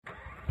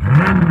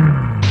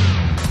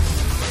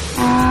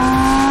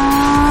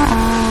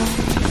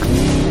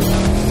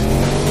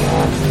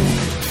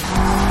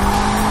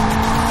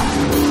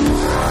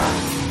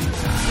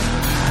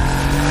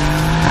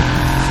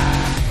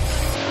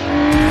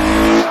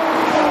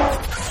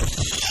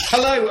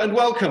Hello and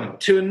welcome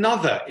to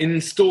another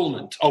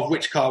instalment of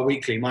Which Car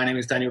Weekly. My name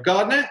is Daniel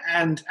Gardner,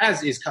 and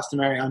as is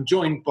customary, I'm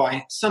joined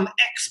by some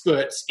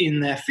experts in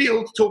their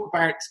field to talk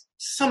about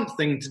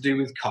something to do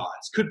with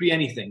cars. Could be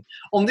anything.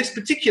 On this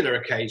particular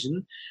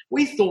occasion,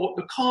 we thought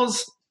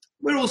because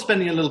we're all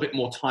spending a little bit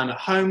more time at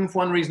home for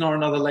one reason or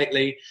another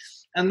lately,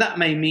 and that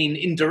may mean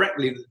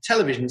indirectly that the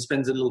television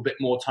spends a little bit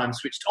more time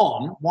switched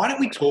on, why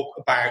don't we talk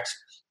about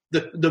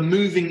the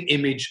moving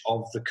image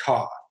of the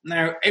car?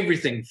 Now,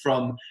 everything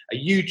from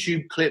a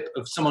YouTube clip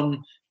of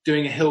someone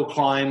doing a hill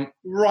climb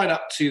right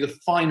up to the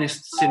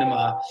finest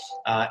cinema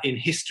in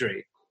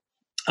history.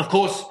 Of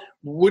course,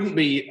 wouldn't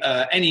be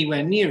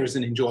anywhere near as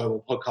an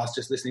enjoyable podcast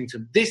just listening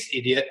to this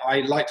idiot.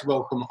 I'd like to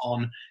welcome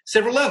on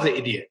several other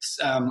idiots.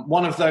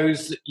 One of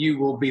those that you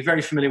will be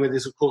very familiar with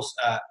is, of course,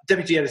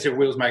 Deputy Editor of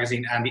Wheels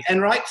Magazine, Andy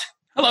Enright.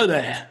 Hello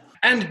there.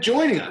 And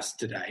joining us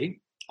today,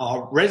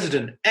 our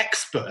resident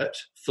expert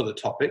for the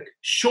topic,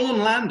 Sean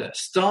Lander,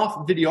 staff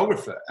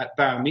videographer at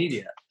Bauer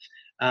Media.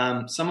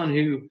 Someone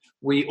who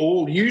we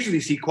all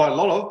usually see quite a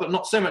lot of, but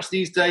not so much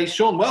these days.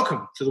 Sean,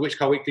 welcome to the Which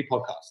Car Weekly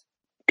podcast.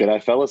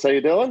 G'day, fellas. How you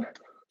doing?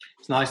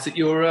 It's nice that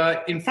you're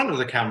in front of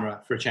the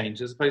camera for a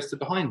change as opposed to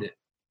behind it.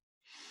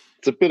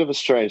 It's a bit of a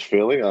strange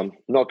feeling, I'm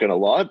not going to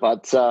lie,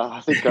 but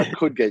I think I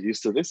could get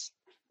used to this.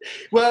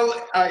 Well,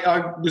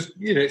 I was,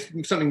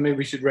 it's something maybe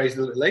we should raise a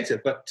little bit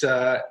later, but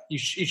you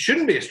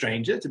shouldn't be a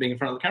stranger to being in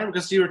front of the camera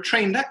because you're a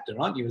trained actor,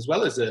 aren't you, as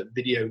well as a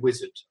video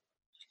wizard?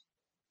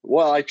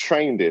 Well, I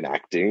trained in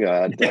acting.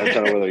 I don't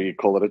know whether you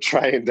call it a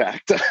trained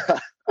actor.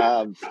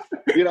 I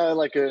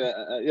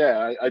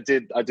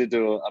did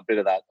do a bit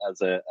of that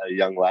as a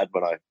young lad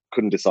when I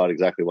couldn't decide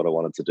exactly what I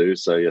wanted to do.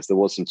 So, yes, there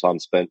was some time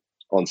spent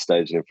on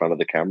stage and in front of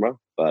the camera,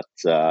 but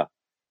I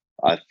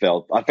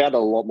found it a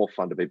lot more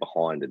fun to be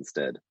behind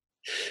instead.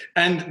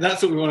 And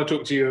that's what we want to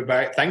talk to you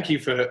about. Thank you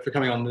for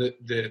coming on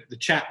the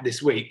chat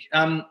this week.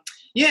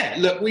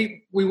 Look,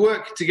 we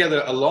work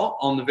together a lot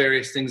on the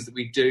various things that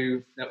we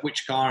do at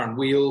Which Car and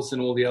Wheels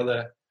and all the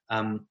other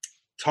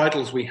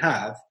titles we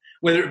have,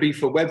 whether it be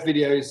for web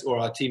videos or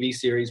our TV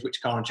series,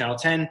 Which Car on Channel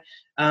 10.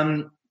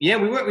 We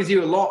work with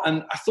you a lot,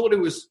 and I thought it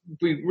was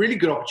a really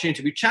good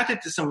opportunity. We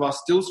chatted to some of our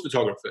stills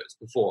photographers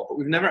before, but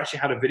we've never actually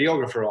had a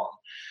videographer on.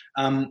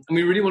 And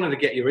we really wanted to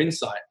get your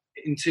insight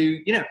into,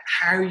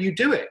 how you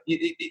do it.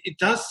 It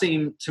does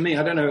seem to me,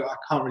 I don't know, I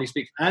can't really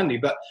speak for Andy,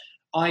 but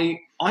I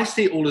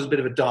see it all as a bit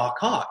of a dark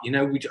art.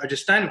 I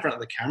just stand in front of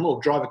the camera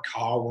or drive a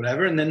car or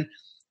whatever, and then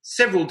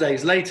several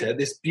days later,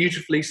 this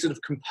beautifully sort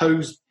of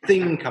composed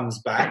thing comes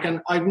back,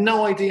 and I have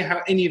no idea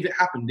how any of it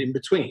happened in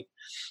between.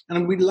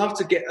 And we'd love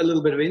to get a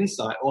little bit of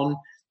insight on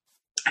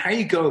how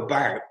you go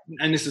about,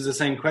 and this is the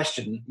same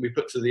question we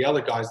put to the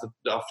other guys,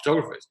 our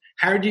photographers.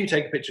 How do you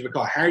take a picture of a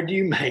car? How do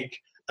you make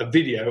a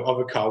video of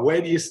a car?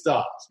 Where do you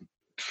start?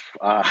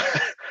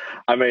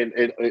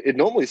 It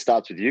normally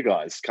starts with you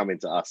guys coming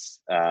to us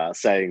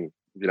saying,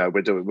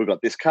 we've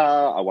got this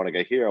car, I want to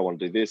go here, I want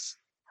to do this.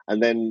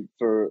 And then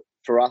for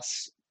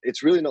us,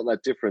 it's really not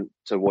that different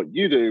to what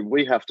you do.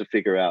 We have to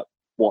figure out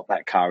what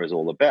that car is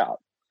all about.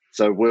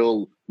 So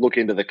we'll look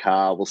into the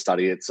car, we'll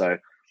study it. So,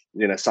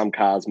 some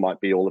cars might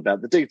be all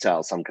about the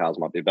details, some cars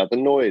might be about the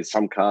noise,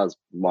 some cars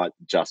might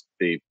just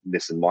be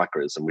Nissan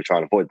Micras, and we try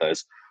and avoid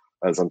those,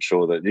 as I'm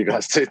sure that you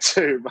guys do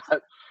too.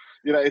 But,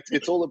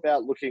 it's all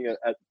about looking at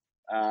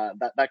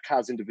that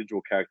car's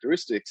individual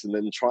characteristics and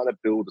then trying to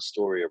build a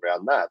story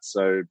around that.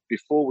 So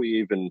before we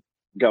even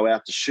go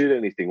out to shoot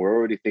anything, we're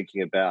already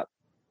thinking about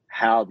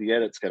how the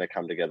edit's going to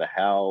come together,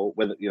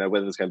 whether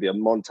there's going to be a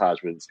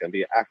montage, whether it's going to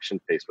be an action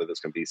piece, whether it's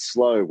going to be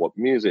slow, what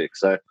music.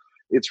 So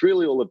it's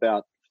really all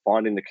about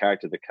finding the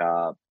character of the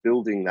car,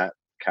 building that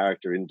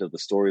character into the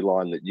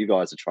storyline that you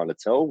guys are trying to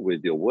tell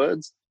with your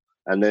words,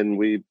 and then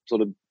we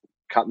sort of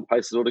cut and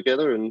paste it all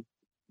together, and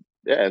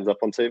it ends up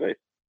on TV.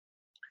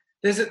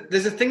 There's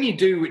a thing you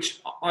do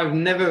which I've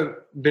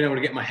never been able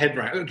to get my head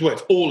around. Well,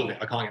 it's all of it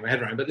I can't get my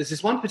head around, but there's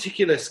this one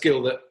particular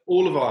skill that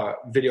all of our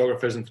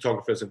videographers and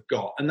photographers have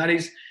got, and that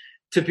is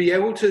to be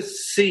able to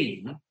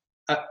see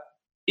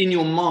in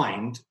your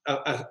mind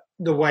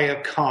the way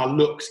a car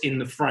looks in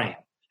the frame.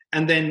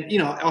 And then,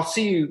 I'll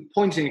see you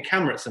pointing a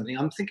camera at something.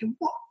 I'm thinking,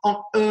 what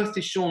on earth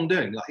is Sean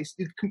doing? Like, he's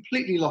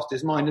completely lost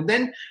his mind. And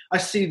then I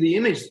see the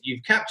image that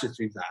you've captured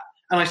through that.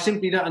 And I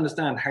simply don't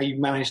understand how you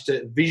managed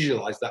to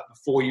visualize that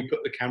before you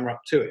put the camera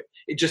up to it.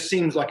 It just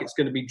seems like it's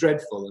going to be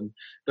dreadful, and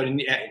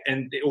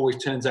it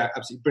always turns out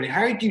absolutely brilliant.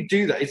 How do you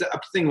do that? Is that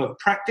a thing of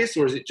practice,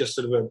 or is it just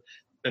sort of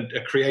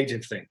a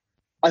creative thing?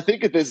 I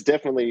think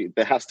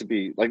there has to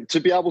be, like,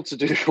 to be able to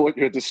do what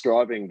you're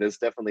describing, there's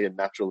definitely a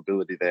natural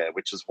ability there,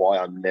 which is why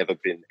I've never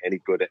been any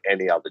good at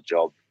any other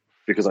job,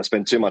 because I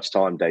spend too much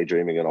time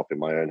daydreaming and off in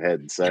my own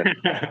head. So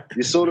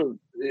you sort of,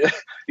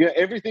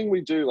 everything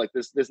we do, like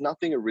there's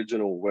nothing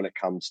original when it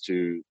comes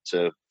to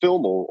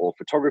film or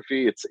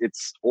photography.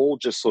 It's all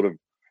just sort of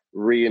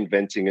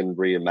reinventing and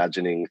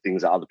reimagining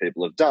things that other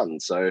people have done.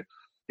 So,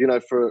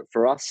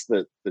 for us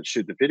that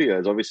shoot the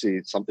videos,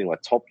 obviously something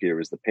like Top Gear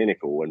is the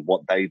pinnacle, and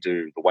what they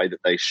do, the way that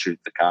they shoot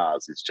the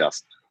cars is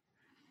just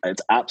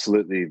it's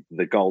absolutely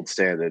the gold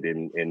standard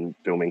in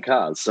filming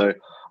cars. So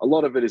a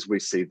lot of it is we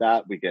see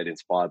that, we get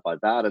inspired by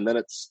that, and then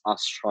it's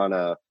us trying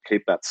to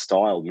keep that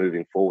style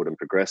moving forward and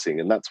progressing.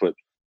 And that's what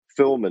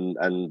film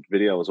and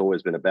video has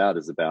always been about,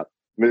 is about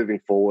moving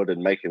forward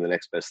and making the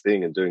next best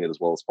thing and doing it as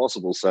well as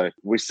possible. So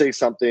we see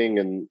something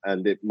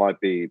and it might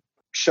be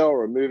show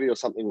or a movie or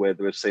something where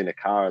we've seen a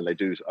car and they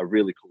do a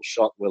really cool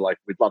shot. We're like,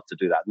 we'd love to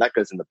do that. And that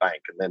goes in the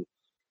bank. And then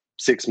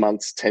 6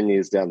 months, 10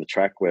 years down the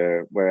track,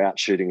 where we're out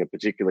shooting a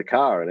particular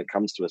car and it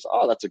comes to us,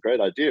 oh, that's a great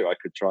idea. I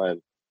could try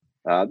and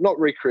not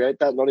recreate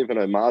that, not even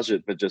homage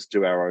it, but just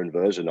do our own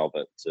version of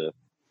it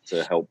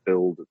to help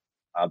build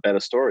a better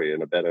story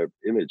and a better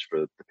image for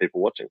the people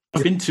watching.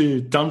 I've been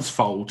to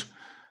Dunsfold,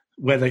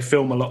 where they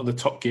film a lot of the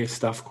Top Gear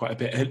stuff quite a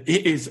bit, and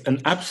it is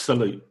an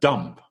absolute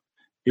dump.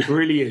 It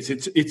really is.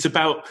 It's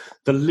about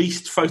the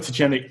least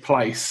photogenic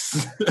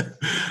place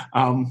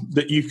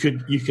that you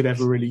could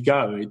ever really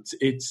go.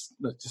 It's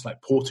just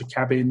like porter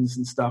cabins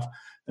and stuff.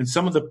 And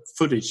some of the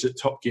footage that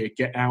Top Gear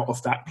get out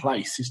of that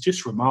place is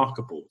just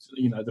remarkable.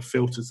 You know, the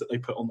filters that they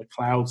put on the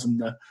clouds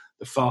and the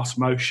fast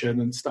motion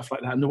and stuff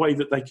like that, and the way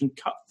that they can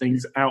cut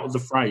things out of the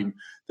frame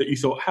that you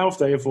thought, how have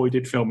they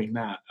avoided filming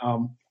that?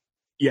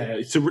 Yeah,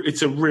 it's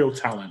a real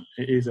talent.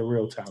 It is a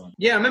real talent.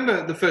 Yeah, I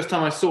remember the first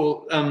time I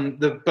saw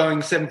the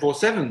Boeing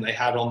 747 they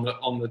had on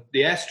the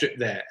airstrip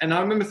there, and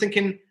I remember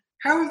thinking,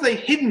 how have they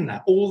hidden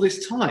that all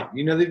this time?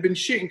 You know, they've been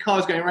shooting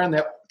cars going around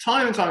there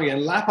time and time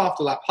again, lap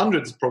after lap,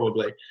 hundreds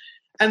probably,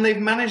 and they've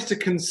managed to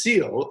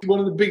conceal one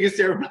of the biggest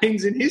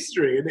airplanes in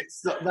history. And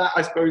it's that,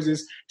 I suppose,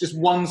 is just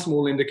one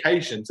small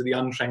indication to the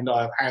untrained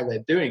eye of how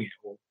they're doing it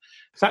all.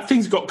 That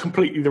thing's got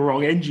completely the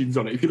wrong engines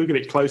on it. If you look at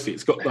it closely,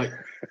 it's got like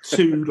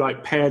two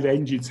like paired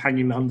engines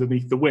hanging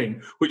underneath the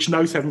wing, which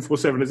no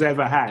 747 has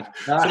ever had.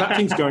 So that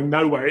thing's going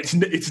nowhere.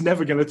 It's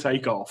never going to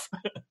take off.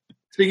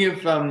 Speaking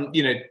of,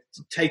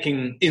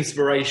 taking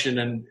inspiration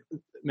and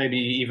maybe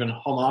even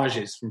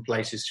homages from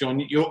places,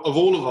 Sean, you're, of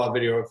all of our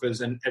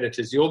videographers and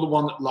editors, you're the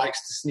one that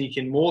likes to sneak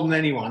in more than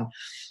anyone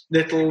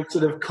little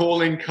sort of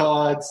calling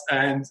cards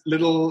and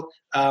little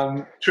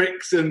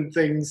tricks and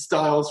things,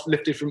 styles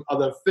lifted from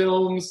other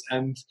films,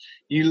 and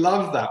you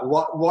love that.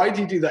 Why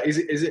do you do that? Is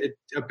it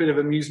a bit of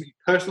amusement,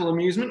 personal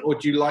amusement, or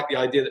do you like the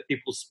idea that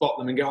people spot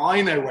them and go,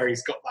 I know where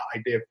he's got that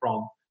idea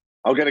from?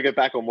 I'm going to go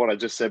back on what I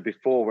just said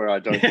before, where I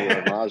don't do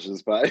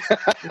homages, but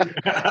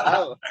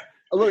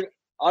look,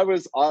 I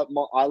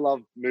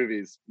love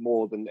movies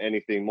more than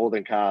anything, more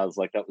than cars.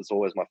 Like, that was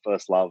always my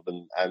first love,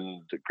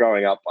 and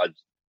growing up, I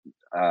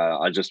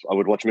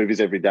would watch movies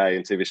every day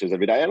and TV shows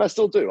every day, and I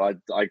still do.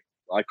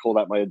 I call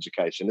that my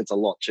education. It's a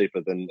lot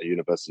cheaper than a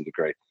university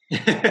degree.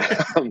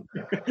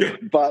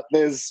 But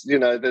there's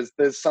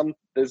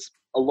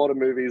a lot of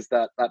movies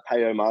that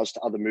pay homage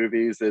to other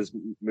movies. There's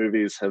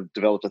movies have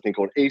developed a thing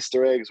called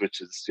Easter eggs, which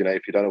is,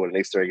 if you don't know what an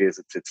Easter egg is,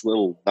 it's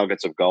little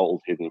nuggets of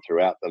gold hidden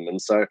throughout them.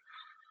 And so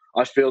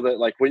I feel that,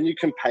 like, when you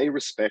can pay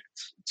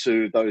respect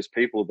to those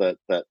people that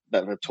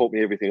have taught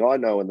me everything I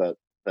know and that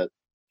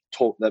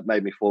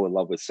made me fall in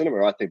love with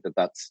cinema, I think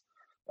that's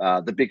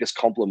the biggest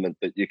compliment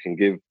that you can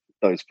give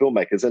those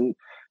filmmakers. And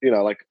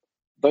like,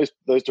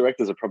 those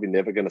directors are probably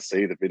never going to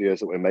see the videos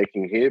that we're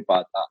making here,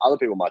 but other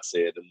people might see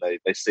it, and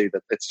they see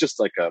that it's just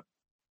like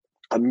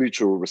a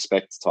mutual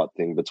respect type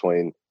thing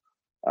between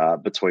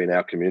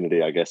our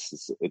community. I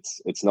guess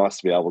it's nice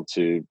to be able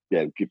to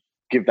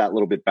give that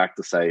little bit back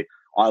to say,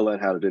 I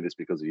learned how to do this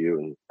because of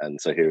you,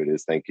 and so here it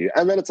is, thank you.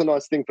 And then it's a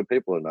nice thing for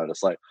people to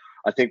notice. Like,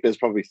 I think there's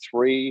probably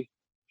 3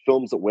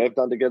 films that we've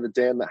done together,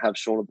 Dan, that have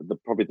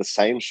probably the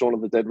same Shaun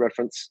of the Dead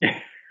reference,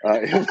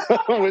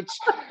 which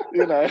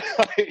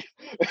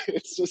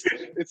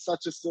it's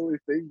such a silly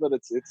thing, but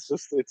it's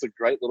a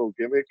great little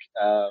gimmick.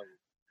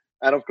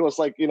 And of course,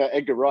 like,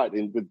 Edgar Wright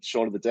with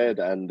Shaun of the Dead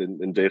and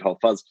indeed Hot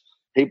Fuzz,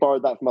 he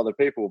borrowed that from other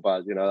people,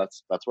 but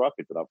that's where I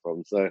picked it up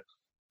from. So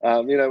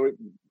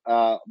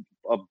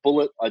a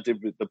Bullet I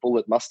did with the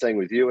Bullet Mustang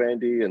with you,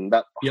 Andy, and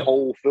that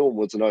whole film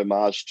was an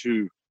homage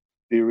to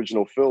the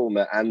original film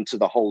and to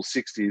the whole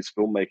 60s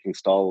filmmaking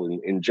style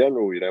in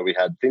general. We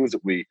had things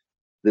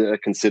that are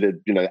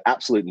considered,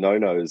 absolute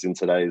no-nos in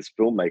today's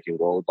filmmaking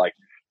world, like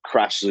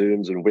crash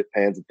zooms and whip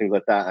pans and things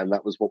like that. And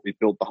that was what we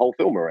built the whole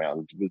film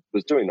around,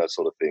 was doing those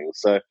sort of things.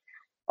 So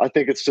I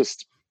think it's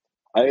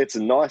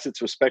nice,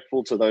 it's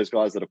respectful to those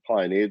guys that have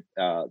pioneered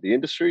the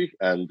industry,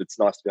 and it's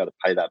nice to be able to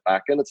pay that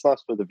back. And it's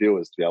nice for the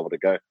viewers to be able to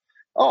go,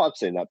 oh, I've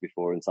seen that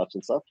before and such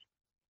and such.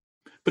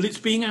 But it's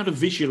being able to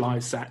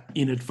visualize that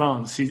in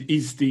advance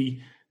is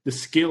the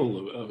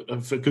skill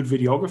of a good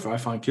videographer, I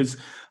find, because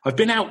I've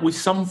been out with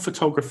some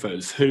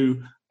photographers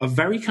who are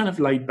very kind of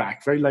laid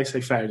back, very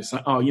laissez-faire. It's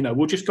like,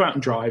 we'll just go out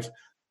and drive.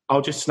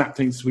 I'll just snap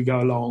things as we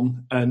go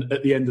along. And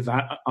at the end of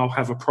that, I'll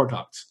have a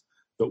product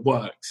that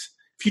works.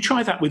 If you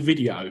try that with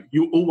video,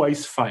 you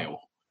always fail.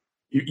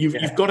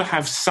 You've got to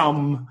have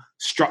some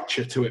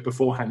structure to it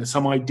beforehand, and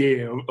some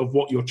idea of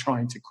what you're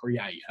trying to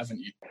create, haven't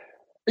you?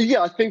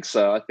 Yeah, I think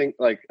so. I think,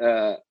 like,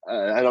 and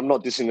I'm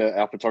not dissing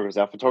our photographers.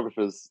 Our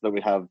photographers that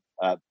we have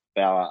at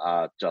Bauer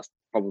are just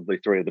probably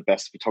three of the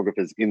best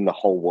photographers in the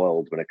whole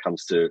world when it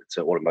comes to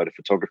automotive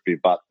photography.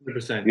 But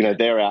 100%. you know,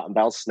 they're out and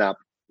they'll snap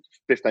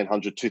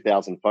 1,500,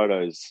 2,000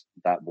 photos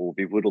that will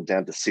be whittled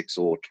down to 6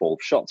 or 12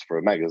 shots for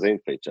a magazine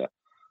feature.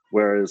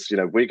 Whereas, you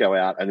know, we go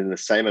out and in the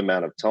same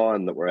amount of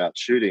time that we're out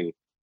shooting,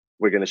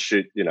 we're going to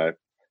shoot, you know,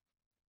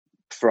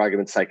 for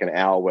argument's sake, an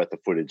hour worth of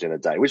footage in a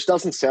day, which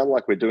doesn't sound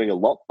like we're doing a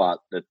lot, but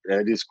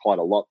it is quite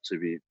a lot to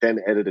be then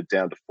edited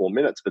down to 4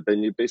 minutes. But then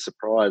you'd be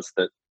surprised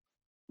that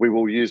we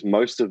will use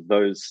most of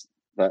those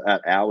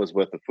that hour's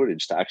worth of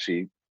footage to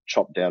actually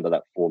chop down to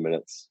that 4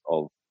 minutes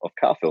of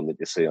car film that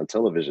you see on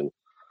television.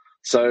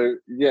 So,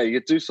 yeah, you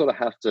do sort of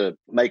have to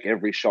make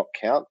every shot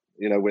count.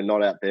 You know, we're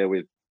not out there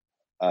with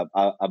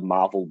a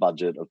Marvel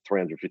budget of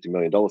 $350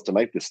 million to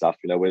make this stuff.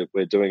 You know,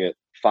 we're doing it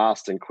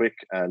fast and quick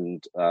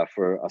and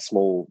for a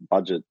small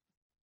budget.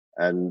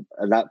 And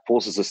that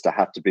forces us to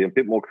have to be a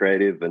bit more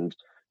creative and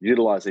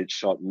utilize each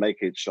shot,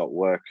 make each shot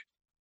work.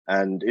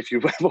 And if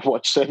you've ever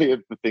watched any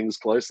of the things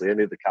closely,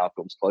 any of the car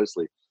films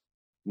closely,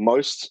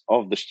 most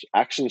of the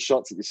action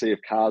shots that you see of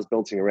cars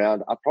belting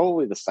around are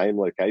probably the same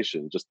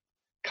location, just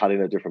cut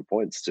in at different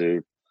points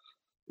to,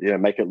 you know,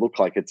 make it look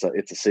like it's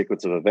a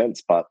sequence of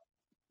events. But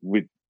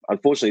we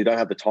unfortunately don't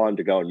have the time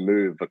to go and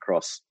move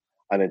across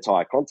an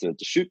entire continent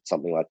to shoot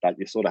something like that.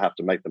 You sort of have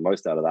to make the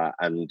most out of that.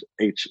 And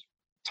each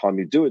time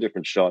you do a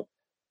different shot,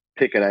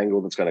 pick an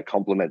angle that's going to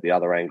complement the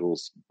other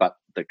angles, but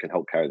that can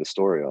help carry the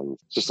story on.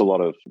 It's just a lot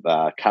of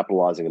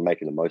capitalizing and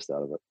making the most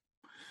out of it.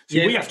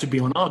 See, we have to be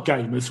on our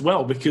game as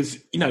well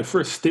because, you know,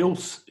 for a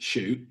stills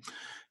shoot,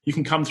 you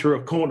can come through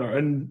a corner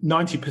and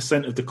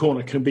 90% of the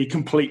corner can be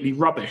completely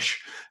rubbish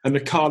and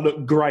the car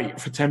look great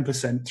for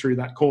 10% through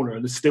that corner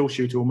and the still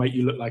shooter will make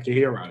you look like a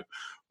hero.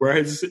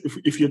 Whereas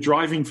if you're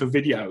driving for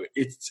video,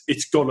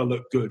 it's got to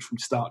look good from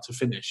start to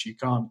finish. You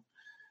can't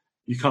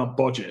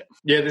bodge it.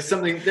 Yeah, there is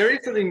something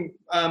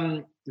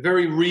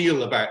very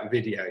real about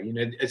video. You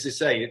know, as I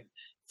say,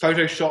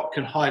 Photoshop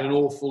can hide an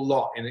awful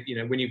lot in it. You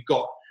know, when you've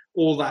got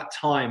all that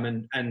time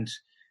and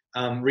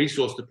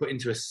resource to put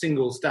into a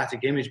single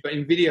static image. But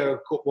in video,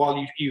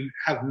 while you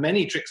have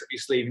many tricks up your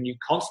sleeve and you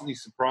constantly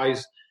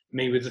surprise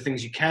me with the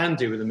things you can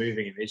do with a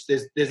moving image,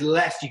 there's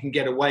less you can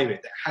get away with.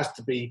 It has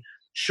to be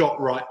shot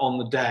right on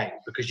the day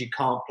because you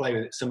can't play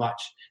with it so much.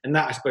 And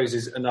that, I suppose,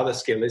 is another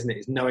skill, isn't it?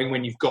 Is knowing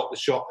when you've got the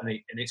shot and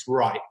it's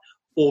right,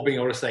 or being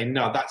able to say,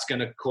 no, that's going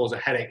to cause a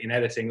headache in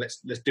editing. Let's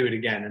do it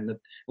again.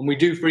 And we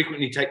do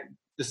frequently take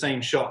the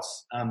same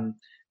shots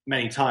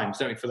many times,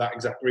 don't we, for that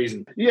exact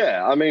reason?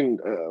 Yeah, I mean,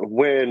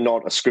 we're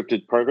not a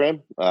scripted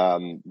program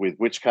with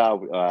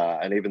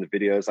Witchcar and even the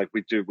videos. Like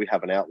we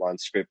have an outline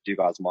script. You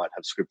guys might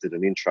have scripted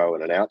an intro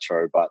and an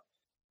outro, but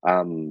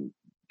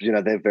you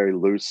know, they're very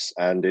loose,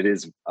 and it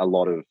is a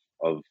lot of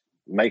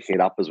making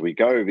it up as we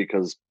go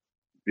because,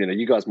 you know,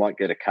 you guys might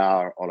get a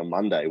car on a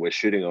Monday. We're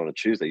shooting on a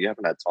Tuesday. You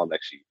haven't had time to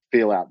actually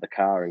feel out the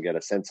car and get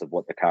a sense of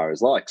what the car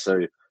is like.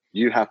 So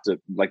you have to,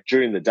 like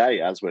during the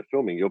day as we're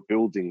filming, you're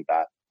building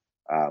that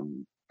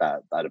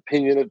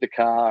opinion of the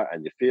car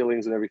and your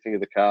feelings and everything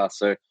of the car.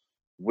 So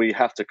we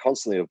have to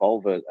constantly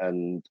evolve it.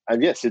 And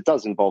yes, it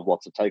does involve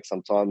lots of takes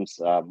sometimes.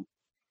 And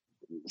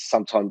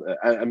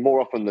more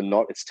often than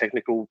not, it's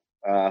technical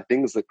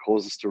things that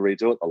cause us to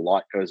redo it. The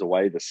light goes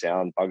away, the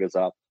sound buggers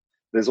up.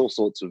 There's all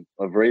sorts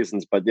of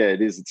reasons. But yeah,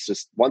 it's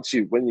just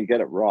when you get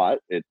it right,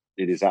 it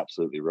is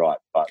absolutely right.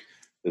 But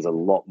there's a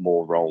lot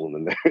more wrong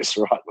than there is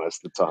right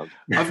most of the time.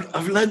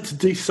 I've learned to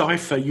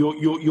decipher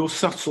your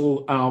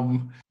subtle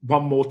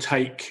one more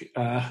take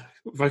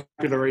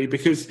vocabulary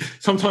because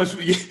sometimes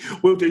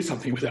we'll do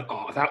something with it.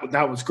 Oh,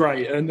 that was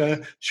great,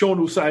 and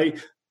Sean will say,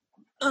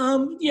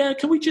 "Yeah,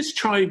 can we just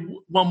try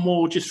one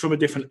more just from a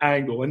different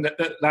angle?" And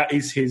that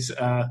is his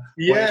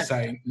way of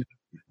saying.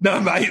 No,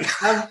 mate,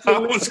 that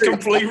was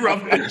complete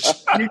rubbish.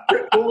 You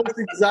took almost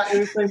exactly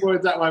the same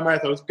words out of my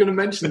mouth. I was going to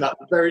mention that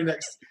the very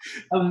next.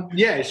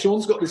 Yeah,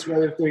 Sean's got this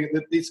way of doing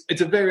it.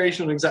 It's a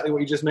variation on exactly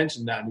what you just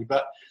mentioned, Andy.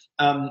 But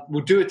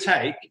we'll do a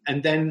take,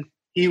 and then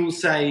he will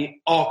say,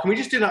 "Oh, can we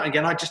just do that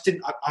again? I just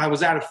didn't. I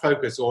was out of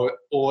focus, or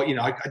you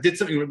know, I did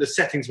something where the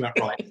settings weren't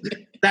right."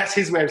 That's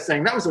his way of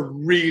saying that was a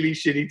really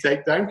shitty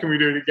takedown. Can we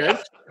do it again?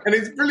 And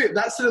it's brilliant.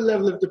 That sort of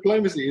level of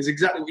diplomacy is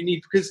exactly what you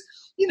need because,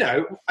 you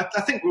know,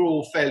 I think we're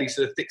all fairly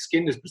sort of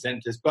thick-skinned as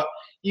presenters, but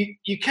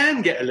you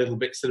can get a little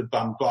bit sort of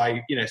bummed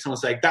by, you know, someone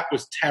saying, that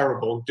was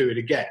terrible, do it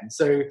again.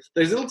 So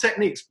those little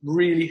techniques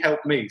really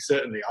help me,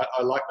 certainly.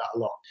 I like that a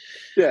lot.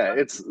 Yeah,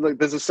 it's like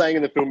there's a saying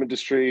in the film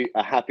industry,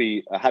 a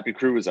happy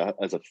crew is a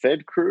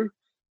fed crew.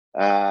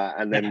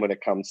 And then when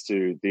it comes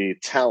to the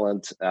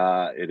talent,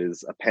 it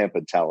is a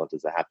pampered talent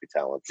is a happy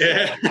talent. So, you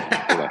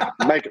know,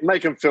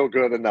 make them feel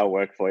good and they'll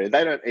work for you.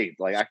 They don't eat,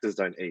 like actors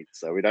don't eat,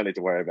 so we don't need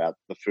to worry about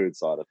the food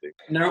side of things.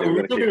 No,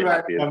 we're talking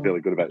about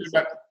feeling good about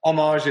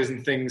homages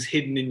and things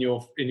hidden in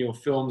your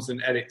films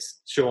and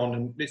edits, Sean,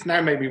 and it's now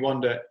made me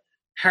wonder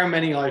how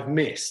many I've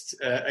missed.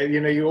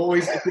 You know, you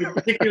always, if you're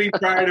particularly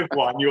proud of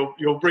one,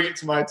 you'll bring it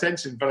to my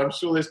attention, but I'm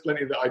sure there's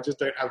plenty that I just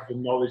don't have the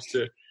knowledge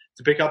to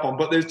pick up on.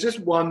 But there's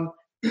just one.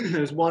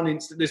 There's one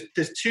instance.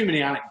 There's too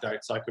many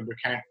anecdotes I could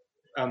recount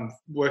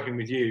working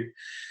with you.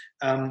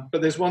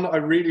 But there's one that I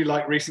really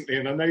liked recently,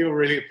 and I know you'll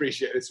really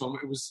appreciate this one.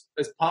 It was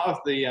as part of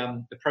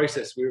the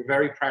process. We were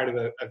very proud of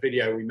a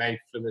video we made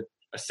for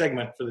a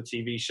segment for the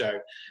TV show.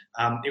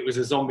 It was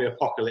a zombie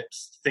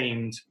apocalypse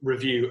themed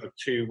review of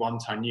 2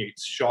 one-ton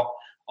utes shot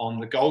on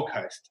the Gold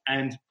Coast.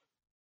 And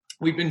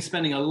we've been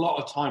spending a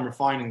lot of time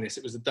refining this.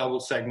 It was a double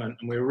segment,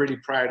 and we were really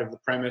proud of the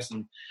premise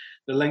and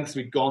the lengths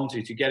we'd gone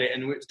to get it.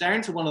 And it was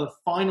down to one of the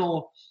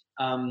final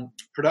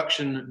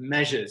production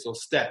measures or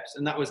steps,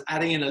 and that was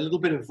adding in a little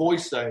bit of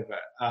voiceover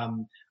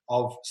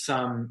of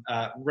some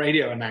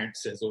radio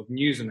announcers or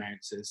news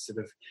announcers, sort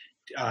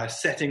of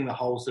setting the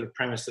whole sort of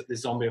premise that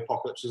this zombie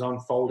apocalypse was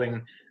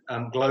unfolding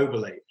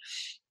globally.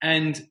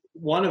 And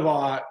one of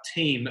our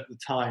team at the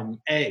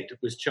time, Ed,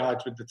 was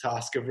charged with the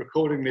task of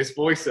recording this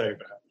voiceover.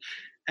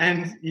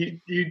 And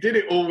you did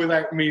it all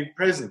without me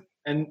present.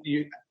 And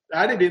you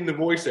added in the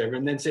voiceover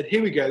and then said,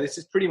 here we go, this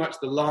is pretty much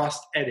the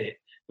last edit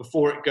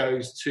before it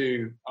goes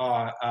to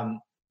our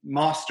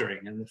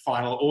mastering and the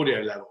final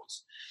audio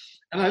levels.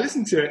 And I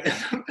listened to it,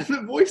 and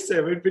the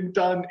voiceover had been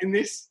done in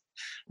this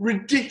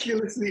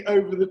ridiculously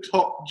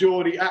over-the-top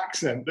Geordie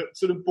accent that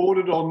sort of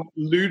bordered on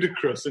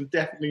ludicrous and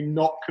definitely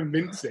not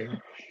convincing.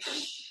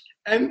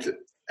 And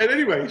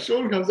anyway,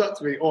 Sean comes up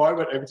to me, or I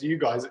went over to you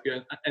guys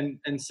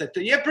and said,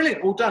 yeah,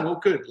 brilliant, all done, all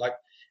good.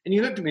 And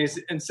you looked at me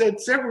and said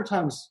several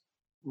times,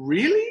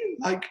 really?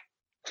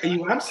 Are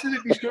you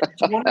absolutely sure?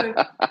 Do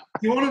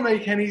you want to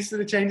make any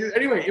sort of changes?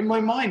 Anyway, in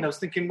my mind, I was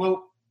thinking,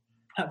 well,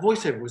 that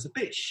voiceover was a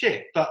bit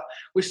shit, but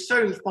we're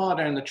so far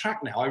down the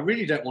track now, I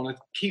really don't want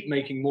to keep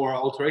making more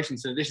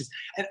alterations and additions.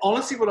 And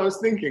honestly, what I was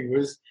thinking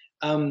was,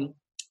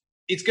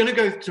 it's going to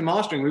go to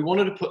mastering. We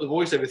wanted to put the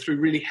voiceover through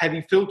really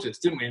heavy filters,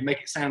 didn't we? And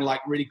make it sound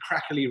like really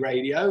crackly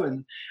radio.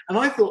 And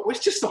I thought, well,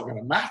 it's just not going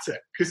to matter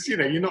because,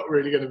 you're not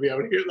really going to be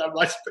able to hear it that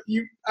much. But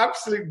you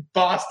absolute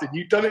bastard,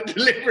 you've done it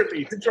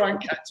deliberately to try and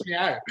catch me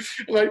out.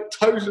 And I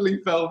totally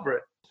fell for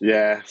it.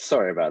 Yeah,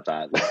 sorry about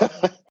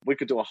that. We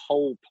could do a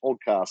whole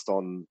podcast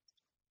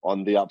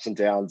on the ups and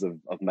downs of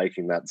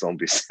making that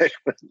zombie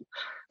segment.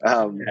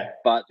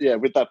 But yeah,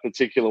 with that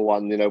particular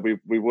one,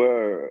 we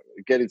were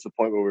getting to the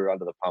point where we were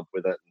under the pump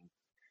with it. And,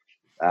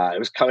 it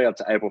was coming up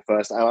to April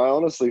 1st. And I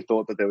honestly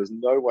thought that there was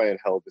no way in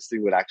hell this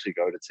thing would actually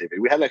go to TV.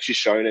 We hadn't actually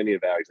shown any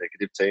of our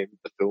executive team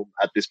the film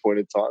at this point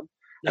in time.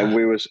 Yeah. And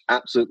we were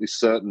absolutely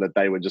certain that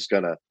they were just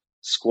going to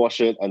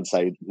squash it and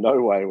say,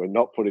 no way, we're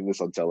not putting this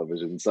on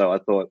television. So I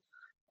thought,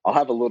 I'll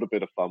have a little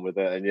bit of fun with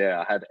it. And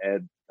yeah, I had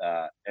Ed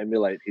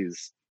emulate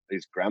his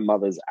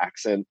grandmother's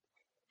accent.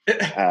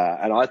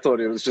 And I thought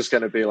it was just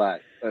going to be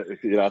like,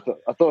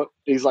 I thought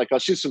he's like, oh,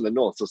 she's from the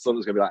north. So I thought it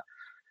was going to be like,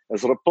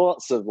 there's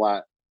reports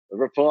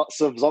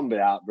of zombie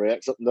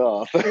outbreaks up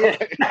north.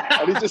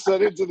 And he just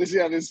turned into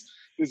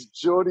this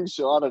Geordie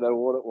show. I don't know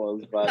what it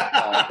was, but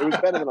it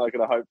was better than I could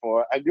have hoped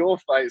for. And your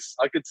face,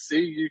 I could see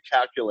you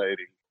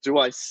calculating. Do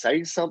I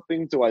say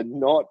something? Do I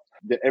not?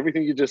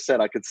 Everything you just said,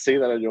 I could see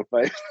that on your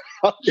face.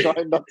 I'm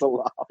trying not to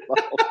laugh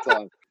the whole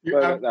time.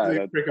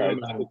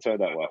 It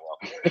turned out well.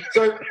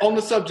 So on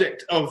the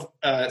subject of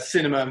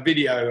cinema and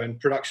video and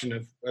production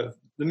of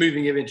the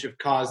moving image of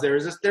cars, there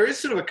is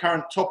sort of a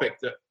current topic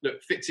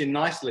that fits in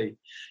nicely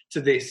to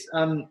this.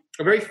 A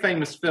very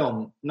famous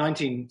film,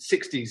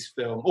 1960s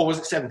film, or was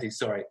it 70s,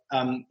 sorry,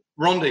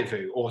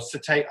 Rendezvous, or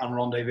C'était un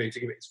Rendezvous, to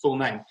give it its full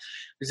name.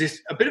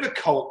 There's a bit of a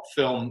cult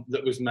film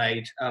that was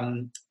made,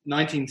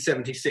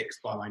 1976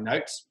 by my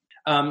notes,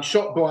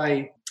 shot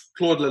by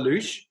Claude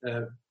Lelouch,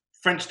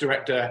 French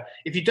director.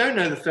 If you don't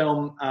know the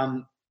film,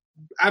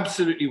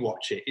 absolutely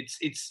watch it.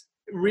 It's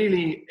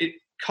really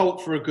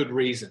cult for a good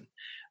reason.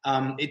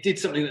 It did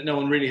something that no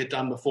one really had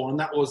done before, and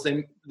that was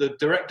the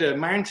director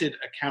mounted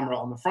a camera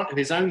on the front of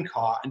his own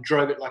car and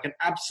drove it like an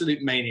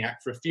absolute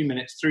maniac for a few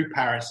minutes through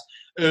Paris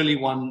early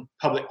one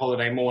public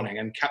holiday morning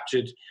and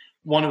captured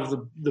one of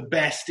the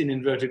best, in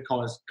inverted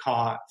commas,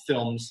 car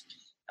films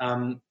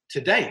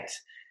to date.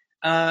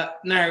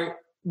 Now,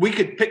 we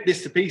could pick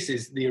this to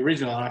pieces, the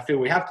original, and I feel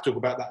we have to talk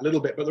about that a little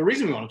bit. But the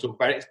reason we want to talk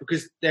about it is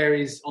because there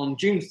is, on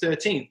June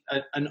 13th,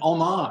 an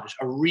homage,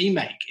 a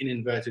remake, in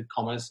inverted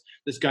commas,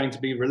 that's going to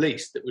be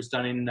released, that was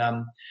done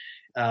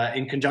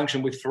in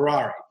conjunction with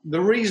Ferrari.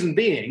 The reason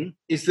being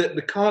is that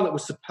the car that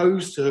was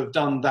supposed to have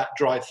done that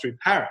drive through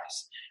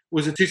Paris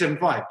was a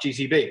 275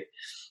 GTB.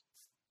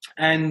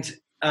 And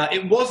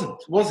it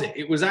wasn't, was it?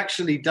 It was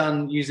actually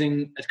done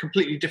using a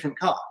completely different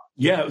car.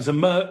 Yeah, it was a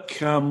Merc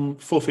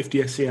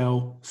 450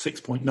 SEL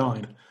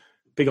 6.9,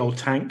 big old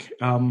tank,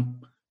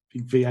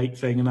 big V8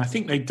 thing, and I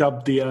think they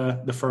dubbed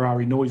the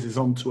Ferrari noises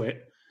onto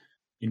it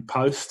in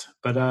post.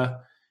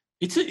 But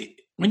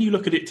when you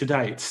look at it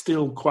today, it's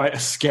still quite a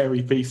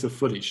scary piece of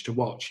footage to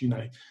watch.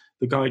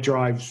 The guy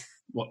drives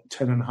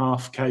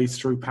 10.5 k's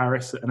through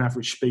Paris at an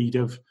average speed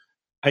of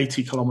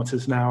 80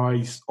 kilometres an hour.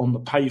 He's on the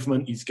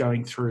pavement. He's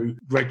going through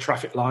red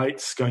traffic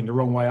lights, going the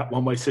wrong way up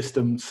one-way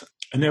systems.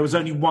 And there was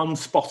only one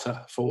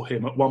spotter for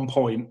him at one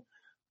point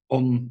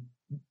on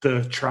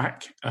the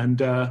track. And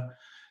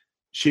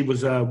she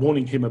was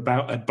warning him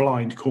about a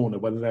blind corner,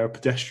 whether there are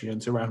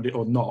pedestrians around it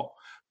or not.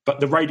 but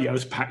the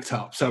radio's packed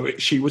up, so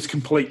she was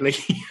completely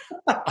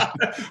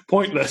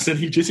pointless, and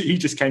he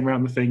just came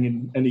around the thing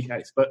in any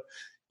case. But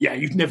yeah,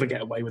 you'd never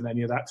get away with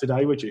any of that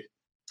today, would you?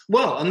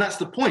 Well, and that's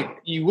the point.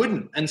 You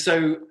wouldn't. And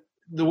so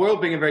the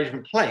world being a very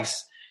different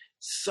place,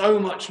 so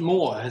much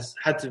more has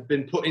had to have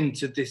been put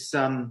into this.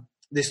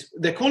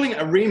 They're calling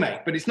it a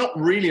remake, but it's not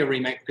really a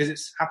remake because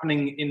it's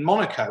happening in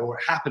Monaco, or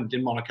it happened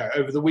in Monaco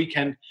over the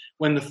weekend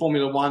when the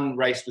Formula One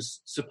race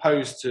was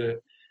supposed to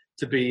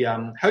be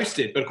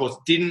hosted, but of course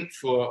didn't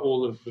for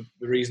all of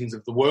the reasons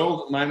of the world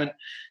at the moment.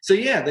 So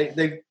yeah,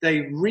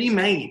 they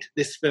remade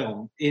this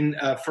film in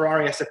a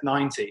Ferrari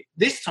SF90.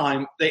 This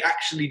time they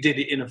actually did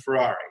it in a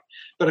Ferrari.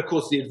 But of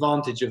course the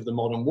advantage of the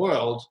modern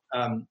world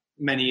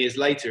many years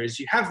later is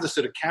you have the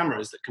sort of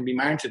cameras that can be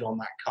mounted on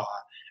that car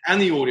and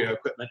the audio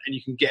equipment, and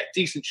you can get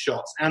decent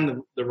shots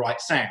and the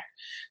right sound.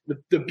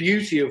 The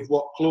beauty of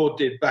what Claude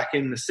did back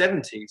in the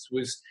 70s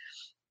was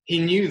he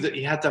knew that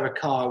he had to have a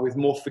car with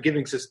more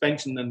forgiving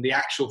suspension than the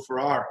actual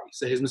Ferrari.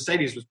 So his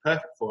Mercedes was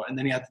perfect for it, and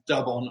then he had to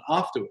dub on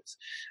afterwards.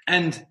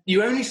 And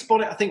you only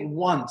spot it, I think,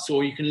 once,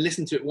 or you can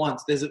listen to it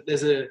once. There's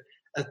a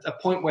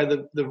point where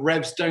the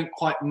revs don't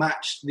quite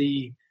match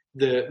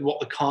what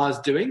the car's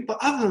doing. But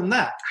other than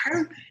that,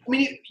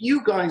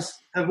 you guys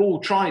have all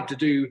tried to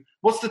do,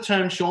 what's the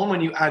term, Sean,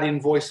 when you add in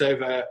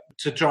voiceover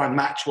to try and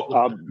match what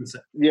the person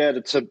said? Yeah,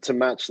 to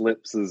match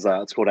lips is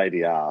it's called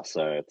ADR.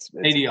 So it's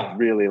ADR.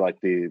 Really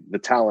like the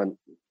talent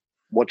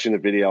watching the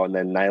video and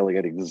then nailing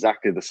it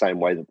exactly the same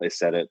way that they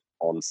said it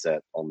on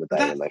set on the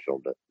day when they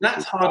filmed it.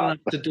 That's hard enough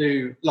to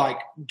do, like,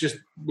 just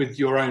with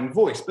your own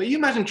voice. But you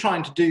imagine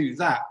trying to do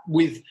that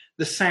with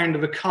the sound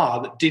of a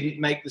car that didn't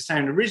make the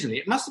sound originally.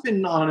 It must have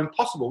been nigh on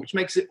impossible, which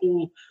makes it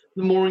all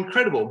the more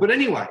incredible. But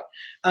anyway,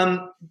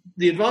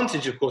 the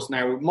advantage, of course,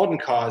 now with modern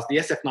cars, the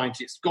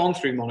SF90, it's gone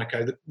through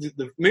Monaco.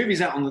 The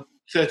movie's out on the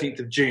 13th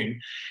of June.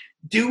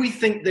 Do we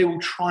think they will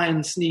try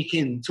and sneak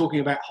in talking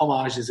about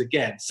homages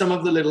again? Some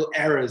of the little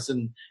errors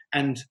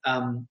and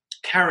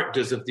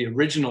characters of the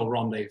original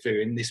Rendezvous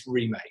in this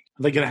remake.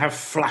 Are they going to have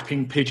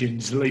flapping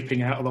pigeons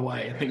leaping out of the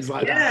way and things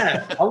like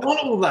that? Yeah, I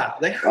want all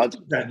that. They have to,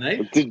 don't they?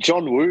 Did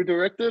John Woo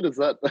direct it? Is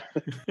that...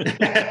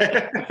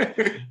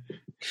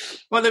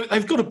 Well,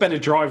 they've got a better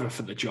driver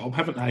for the job,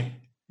 haven't they?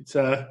 It's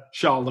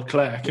Charles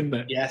Leclerc, isn't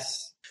it?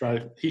 Yes.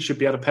 So he should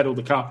be able to pedal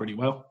the car pretty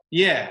well.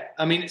 Yeah,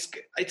 I mean, it's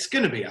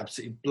going to be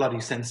absolutely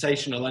bloody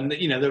sensational. And,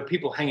 you know, there are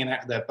people hanging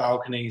out at their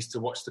balconies to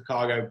watch the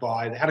car go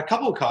by. They had a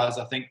couple of cars,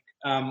 I think.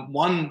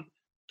 One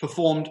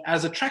performed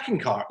as a tracking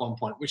car at one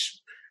point, which,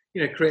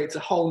 you know, creates a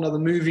whole nother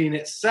movie in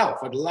itself.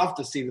 I'd love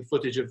to see the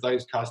footage of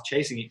those cars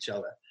chasing each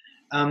other.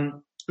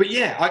 But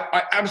yeah,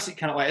 I absolutely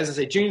cannot wait. As I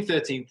say, June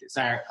 13th, it's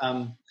out.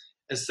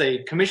 As I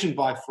say, commissioned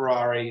by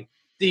Ferrari,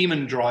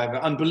 demon driver,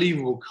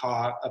 unbelievable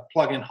car, a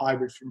plug-in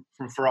hybrid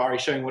from Ferrari,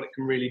 showing what it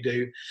can really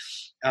do.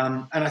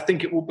 And I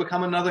think it will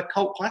become another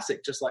cult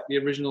classic, just like the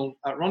original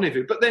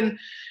Rendezvous. But then,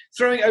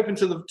 throwing it open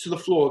to the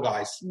floor,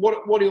 guys,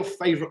 what are your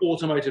favourite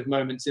automotive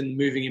moments in the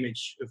moving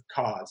image of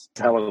cars?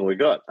 How long have we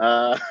got?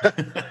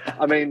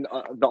 I mean,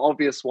 the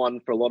obvious one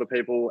for a lot of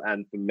people,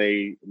 and for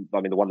me, I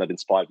mean, the one that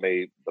inspired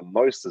me the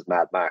most is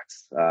Mad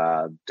Max.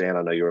 Dan,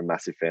 I know you're a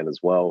massive fan as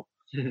well.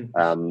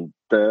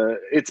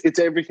 It's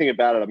everything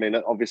about it. I mean,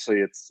 obviously,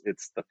 it's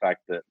the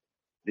fact that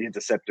the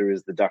Interceptor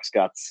is the duck's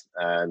guts,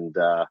 and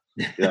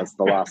it's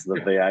the last of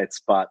the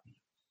V8s. But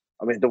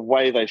I mean, the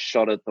way they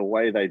shot it, the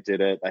way they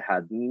did it, they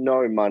had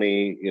no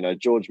money. You know,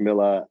 George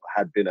Miller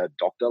had been a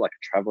doctor, like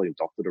a traveling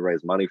doctor, to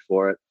raise money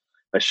for it.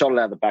 They shot it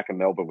out the back of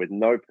Melbourne with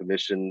no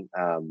permission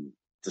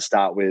to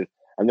start with.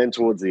 And then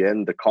towards the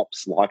end, the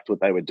cops liked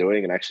what they were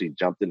doing and actually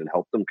jumped in and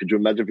helped them. Could you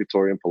imagine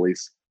Victorian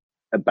police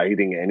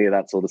abating any of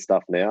that sort of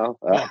stuff now?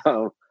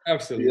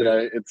 Absolutely. You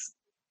know, it's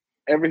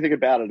everything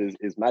about it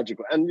is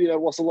magical. And, you know,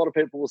 whilst a lot of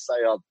people will say,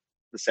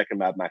 the second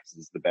Mad Max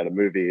is the better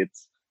movie,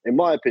 it's, in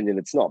my opinion,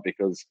 it's not,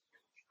 because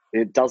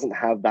it doesn't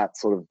have that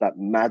sort of that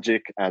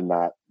magic and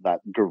that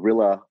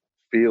guerrilla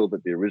feel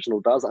that the original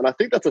does. And I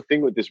think that's the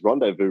thing with this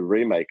Rendezvous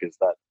remake, is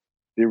that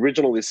the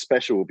original is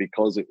special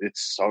because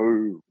it's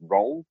so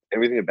wrong.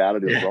 Everything about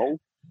it is wrong.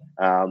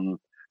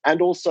 And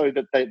also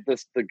that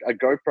a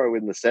GoPro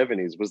in the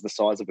 70s was the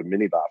size of a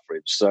minibar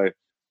fridge. So,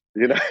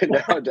 you know,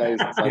 nowadays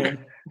it's like,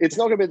 it's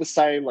not going to be the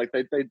same. Like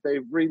they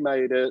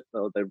remade it,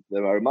 or they're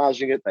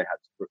homaging it. They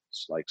had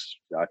like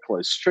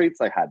closed streets.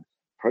 They had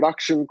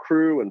production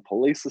crew and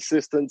police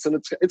assistants, and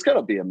it's going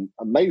to be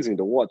amazing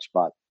to watch,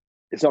 but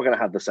it's not going to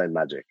have the same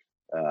magic.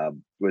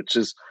 Which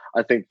is,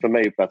 I think, for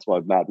me, that's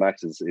why Mad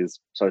Max is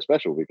so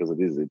special, because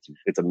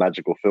it's a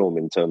magical film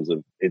in terms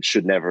of it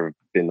should never have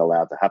been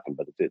allowed to happen,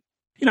 but it did.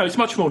 You know, it's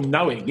much more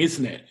knowing,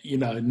 isn't it? You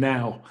know,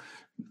 now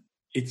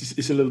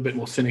it's a little bit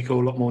more cynical,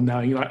 a lot more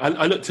knowing. Like,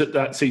 I looked at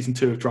that season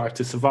 2 of Drive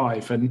to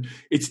Survive, and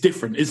it's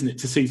different, isn't it,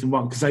 to season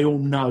 1, because they all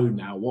know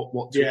now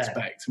what to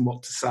expect and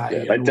what to say.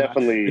 Yeah, they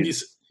definitely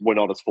were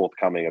not as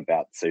forthcoming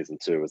about season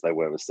 2 as they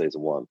were with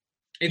season 1.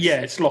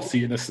 It's lost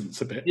the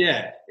innocence a bit.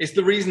 Yeah, it's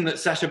the reason that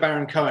Sacha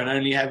Baron Cohen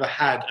only ever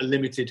had a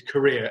limited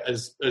career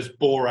as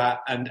Borat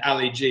and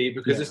Ali G,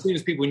 because as soon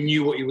as people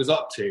knew what he was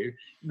up to,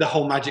 the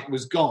whole magic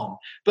was gone.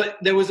 But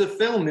there was a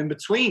film in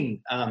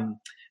between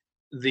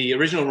the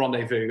original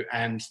Rendezvous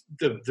and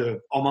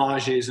the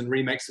homages and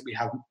remakes that we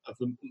have of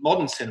the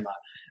modern cinema.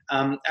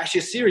 Actually,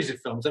 a series of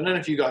films. I don't know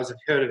if you guys have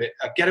heard of it.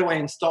 Getaway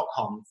in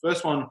Stockholm. The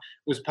first one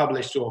was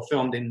published or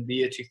filmed in the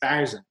year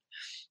 2000.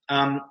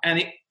 And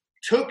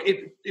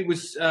it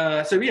was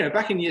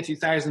back in the year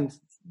 2000,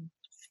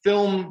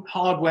 film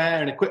hardware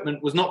and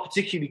equipment was not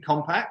particularly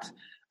compact.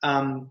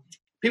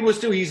 People were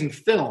still using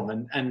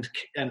film and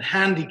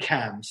handy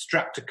cams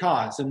strapped to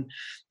cars. And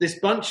this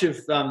bunch of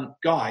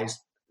guys,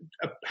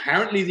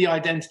 apparently the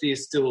identity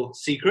is still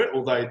secret,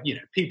 although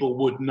people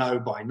would know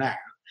by now,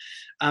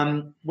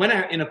 went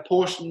out in a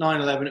Porsche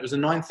 911. It was a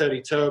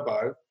 930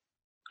 Turbo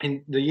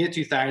in the year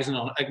 2000,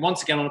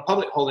 once again on a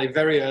public holiday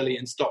very early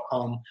in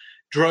Stockholm,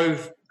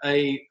 drove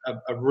a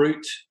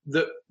route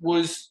that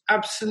was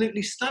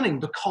absolutely stunning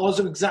because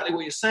of exactly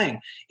what you're saying.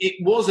 It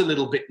was a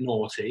little bit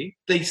naughty.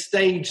 They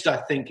staged, I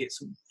think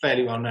it's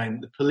fairly well known,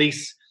 the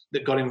police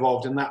that got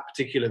involved in that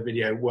particular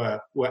video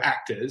were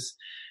actors.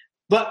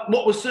 But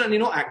what was certainly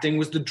not acting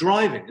was the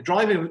driving. The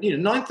driving of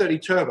 930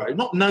 Turbo,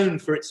 not known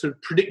for its sort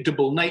of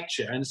predictable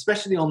nature, and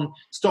especially on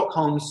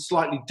Stockholm's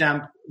slightly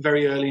damp,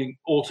 very early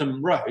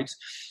autumn roads,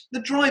 the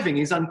driving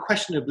is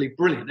unquestionably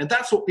brilliant. And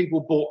that's what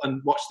people bought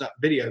and watched that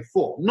video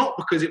for. Not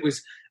because it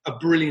was a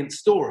brilliant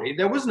story.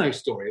 There was no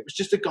story. It was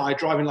just a guy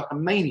driving like a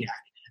maniac,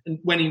 and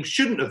when he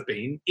shouldn't have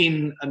been,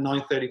 in a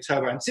 930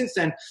 Turbo. And since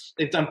then,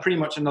 they've done pretty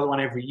much another one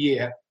every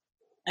year.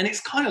 And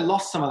it's kind of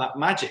lost some of that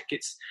magic.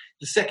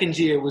 The second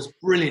year was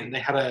brilliant. They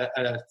had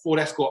a Ford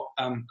Escort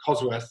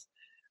Cosworth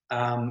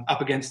up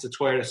against a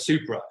Toyota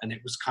Supra, and it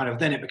was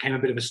then it became a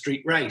bit of a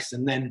street race.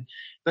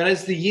 But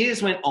as the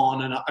years went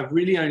on, and I've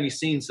really only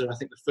seen I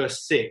think the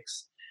first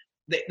 6,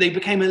 they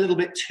became a little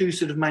bit too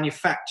sort of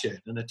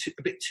manufactured and a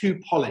bit too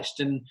polished.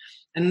 And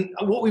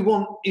what we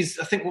want is,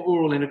 I think what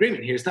we're all in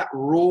agreement here, is that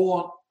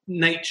raw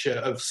nature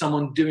of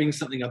someone doing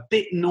something a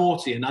bit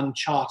naughty and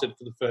uncharted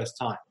for the first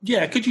time.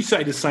 Yeah, could you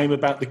say the same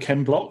about the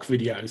Ken Block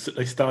videos, that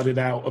they started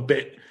out a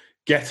bit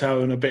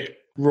ghetto and a bit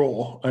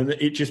raw, and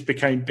it just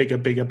became bigger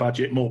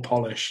budget, more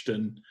polished,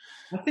 and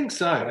I think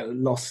so.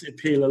 Lost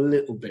appeal a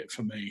little bit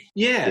for me.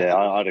 Yeah,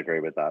 I'd agree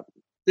with that.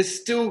 There's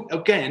still,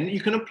 again, you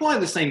can apply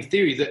the same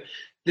theory that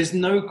there's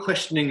no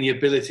questioning the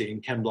ability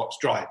in Ken Block's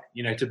driving.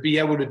 To be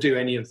able to do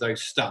any of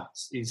those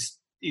stunts is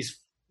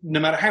no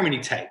matter how many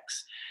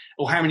takes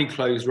or how many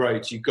closed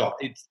roads you got,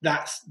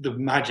 that's the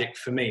magic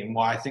for me, and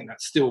why I think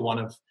that's still one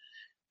of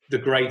the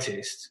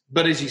greatest.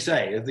 But as you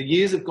say, as the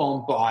years have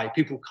gone by,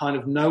 people kind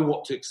of know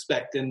what to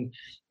expect, and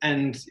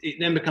it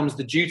then becomes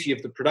the duty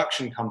of the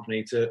production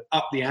company to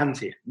up the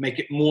ante, make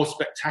it more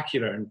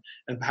spectacular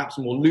and perhaps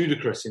more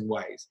ludicrous in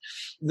ways.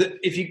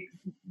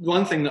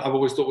 One thing that I've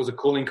always thought was a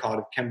calling card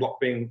of Ken Block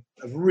being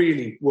a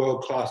really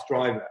world-class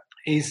driver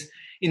is,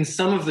 in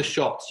some of the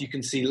shots you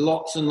can see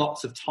lots and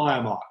lots of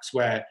tyre marks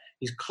where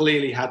he's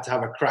clearly had to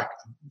have a crack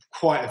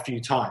quite a few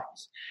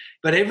times.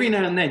 But every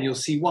now and then you'll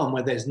see one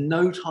where there's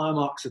no tyre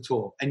marks at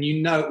all, and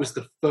it was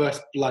the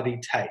first bloody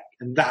take.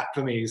 And that,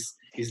 for me,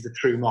 is the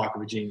true mark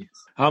of a genius.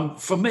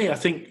 For me, I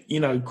think,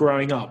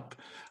 growing up,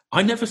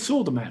 I never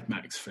saw the Mad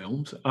Max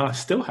films. I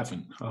still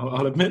haven't.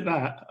 I'll admit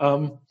that.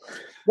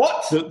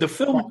 What? The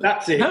film... Well,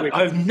 that's it. No,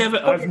 I've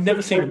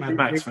never seen a Mad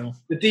Max film.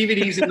 The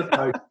DVD's in the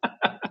post.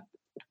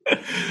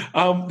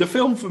 The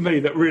film for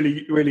me that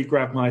really, really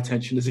grabbed my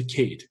attention as a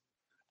kid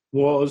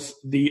was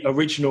the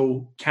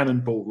original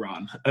Cannonball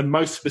Run, and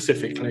most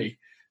specifically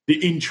the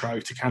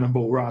intro to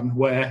Cannonball Run,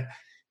 where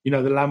the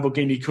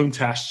Lamborghini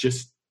Countach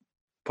just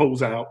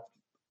pulls out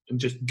and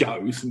just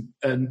goes,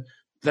 and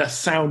the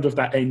sound of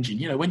that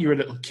engine. When you're a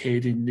little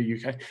kid in the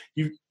UK,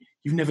 you've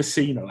never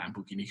seen a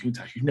Lamborghini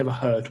Countach, you've never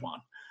heard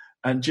one,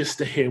 and just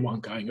to hear one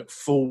going at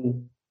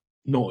full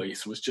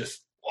noise was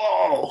just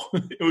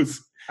it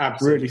was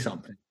absolutely really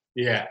something.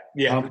 Yeah,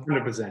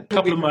 100%. A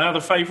couple of my other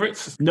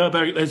favourites.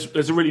 Nürburgring,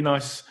 there's a really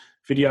nice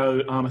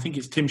video. I think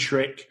it's Tim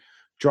Schrick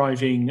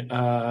driving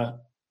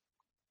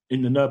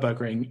in the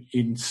Nürburgring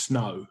in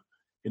snow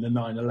in a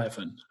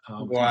 911.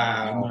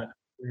 Wow.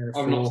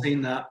 I've not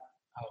seen that.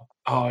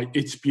 Oh,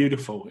 it's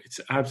beautiful.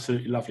 It's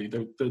absolutely lovely.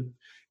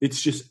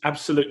 It's just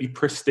absolutely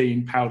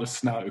pristine powder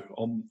snow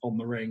on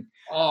the ring.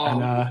 Oh, and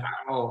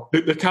wow.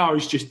 The car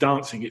is just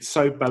dancing. It's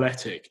so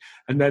balletic.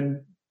 And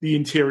then the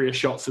interior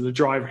shots of the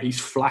driver, he's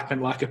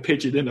flapping like a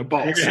pigeon in a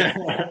box at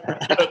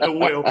the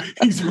wheel.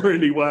 He's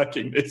really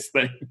working this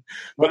thing.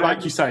 But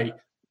like you say,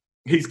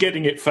 he's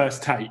getting it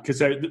first take because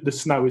the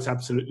snow is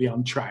absolutely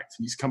untracked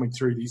and he's coming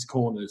through these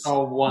corners.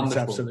 Oh,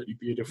 wonderful. It's absolutely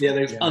beautiful. Yeah,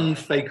 there's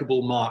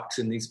unfakeable marks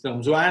in these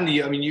films. Well,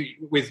 Andy, I mean, you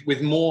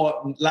with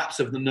more laps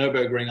of the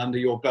Nürburgring under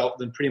your belt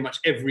than pretty much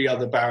every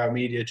other Bauer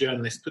Media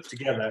journalist put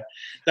together,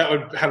 that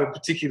would have a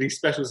particularly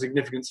special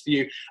significance for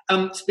you.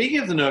 Speaking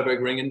of the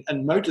Nürburgring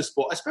and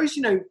motorsport, I suppose,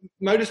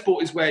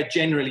 motorsport is where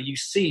generally you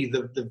see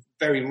the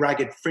very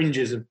ragged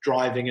fringes of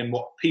driving and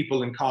what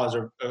people and cars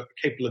are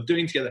capable of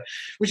doing together,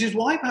 which is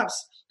why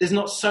perhaps there's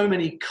not so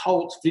many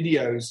cult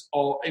videos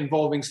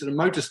involving sort of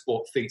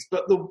motorsport feats.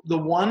 But the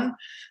one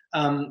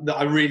that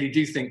I really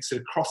do think sort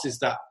of crosses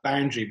that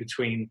boundary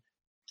between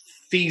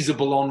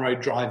feasible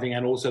on-road driving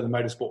and also the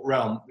motorsport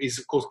realm is,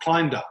 of course,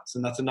 Climb Dance,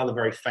 and that's another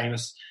very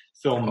famous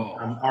film.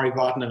 Ari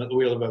Vatanen at the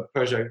wheel of a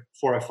Peugeot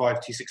 405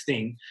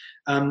 T16.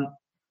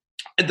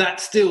 That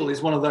still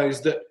is one of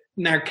those that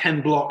now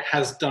Ken Block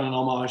has done an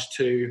homage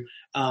to.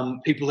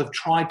 People have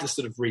tried to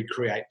sort of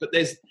recreate, but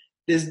there's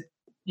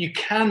you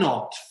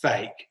cannot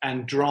fake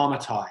and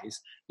dramatize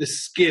the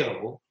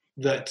skill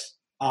that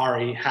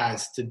Ari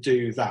has to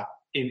do that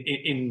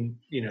in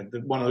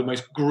one of the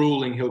most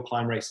grueling hill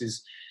climb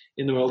races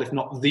in the world, if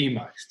not the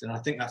most. And I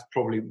think that's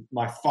probably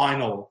my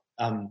final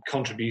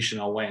contribution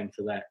I'll weigh in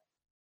for that.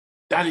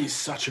 That is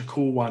such a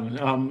cool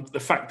one. The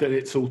fact that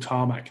it's all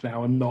tarmac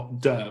now and not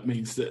dirt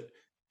means that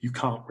you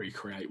can't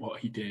recreate what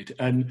he did.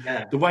 And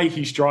the way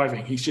he's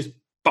driving, he's just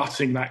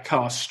butting that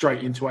car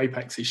straight into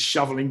apex. He's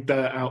shoveling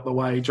dirt out the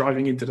way,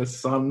 driving into the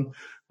sun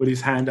with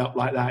his hand up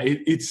like that.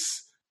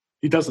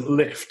 He doesn't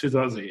lift,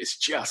 does he? It's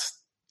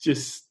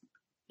just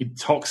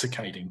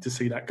intoxicating to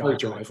see that guy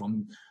drive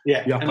on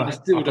the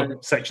upper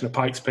section of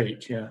Pikes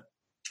Peak. Yeah.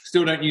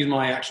 Still don't use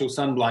my actual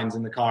sun blinds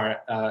in the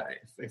car.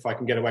 If I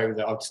can get away with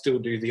it, I'd still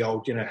do the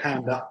old,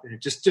 hand up,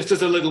 just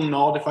as a little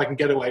nod if I can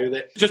get away with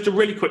it. Just a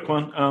really quick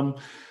one.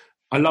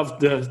 I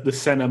loved the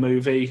Senna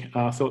movie.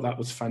 I thought that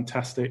was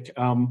fantastic.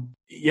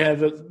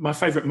 My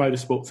favourite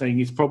motorsport thing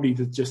is probably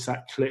just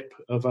that clip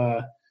of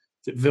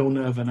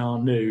Villeneuve and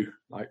Arnoux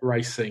like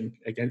racing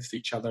against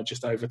each other,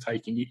 just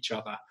overtaking each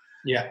other.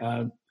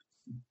 Yeah.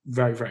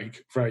 Very, very,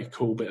 very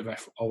cool bit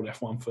of old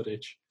F1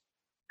 footage.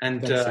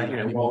 And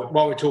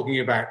while we're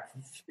talking about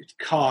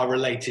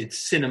car-related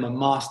cinema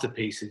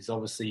masterpieces,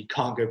 obviously you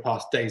can't go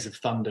past Days of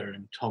Thunder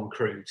and Tom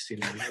Cruise.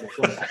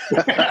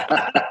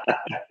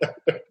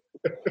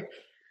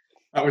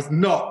 That was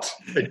not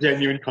a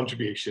genuine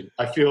contribution.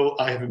 I feel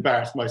I have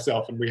embarrassed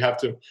myself, and we have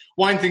to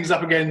wind things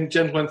up again,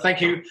 gentlemen.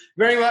 Thank you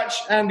very much,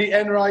 Andy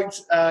Enright,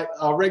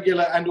 our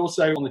regular, and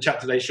also on the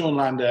chat today, Sean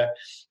Lander,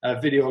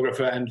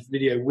 videographer and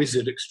video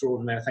wizard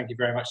extraordinaire. Thank you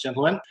very much,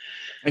 gentlemen.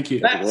 Thank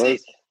you.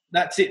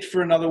 That's it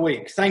for another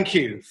week. Thank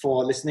you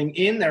for listening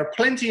in. There are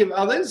plenty of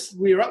others.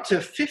 We're up to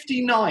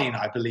 59,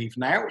 I believe,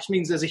 now, which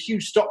means there's a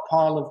huge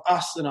stockpile of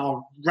us and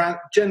our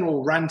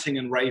general ranting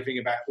and raving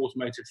about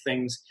automotive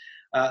things.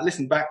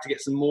 Listen back to get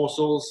some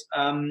morsels.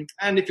 And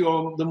if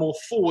you're the more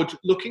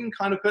forward-looking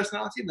kind of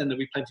personality, then there'll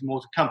be plenty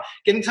more to come.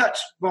 Get in touch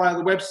via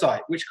the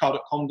website,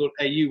 whichcar.com.au,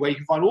 where you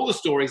can find all the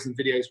stories and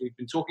videos we've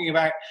been talking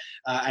about.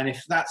 And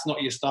if that's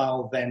not your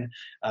style, then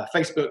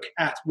Facebook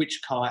at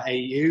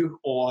whichcarau,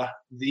 or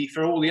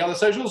for all the other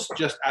socials,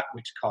 just at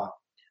whichcar.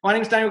 My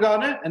name's Daniel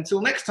Gardner.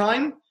 Until next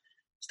time,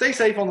 stay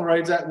safe on the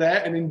roads out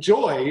there and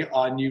enjoy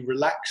our new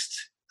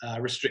relaxed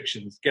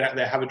restrictions. Get out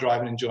there, have a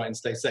drive and enjoy it, and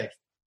stay safe.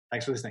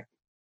 Thanks for listening.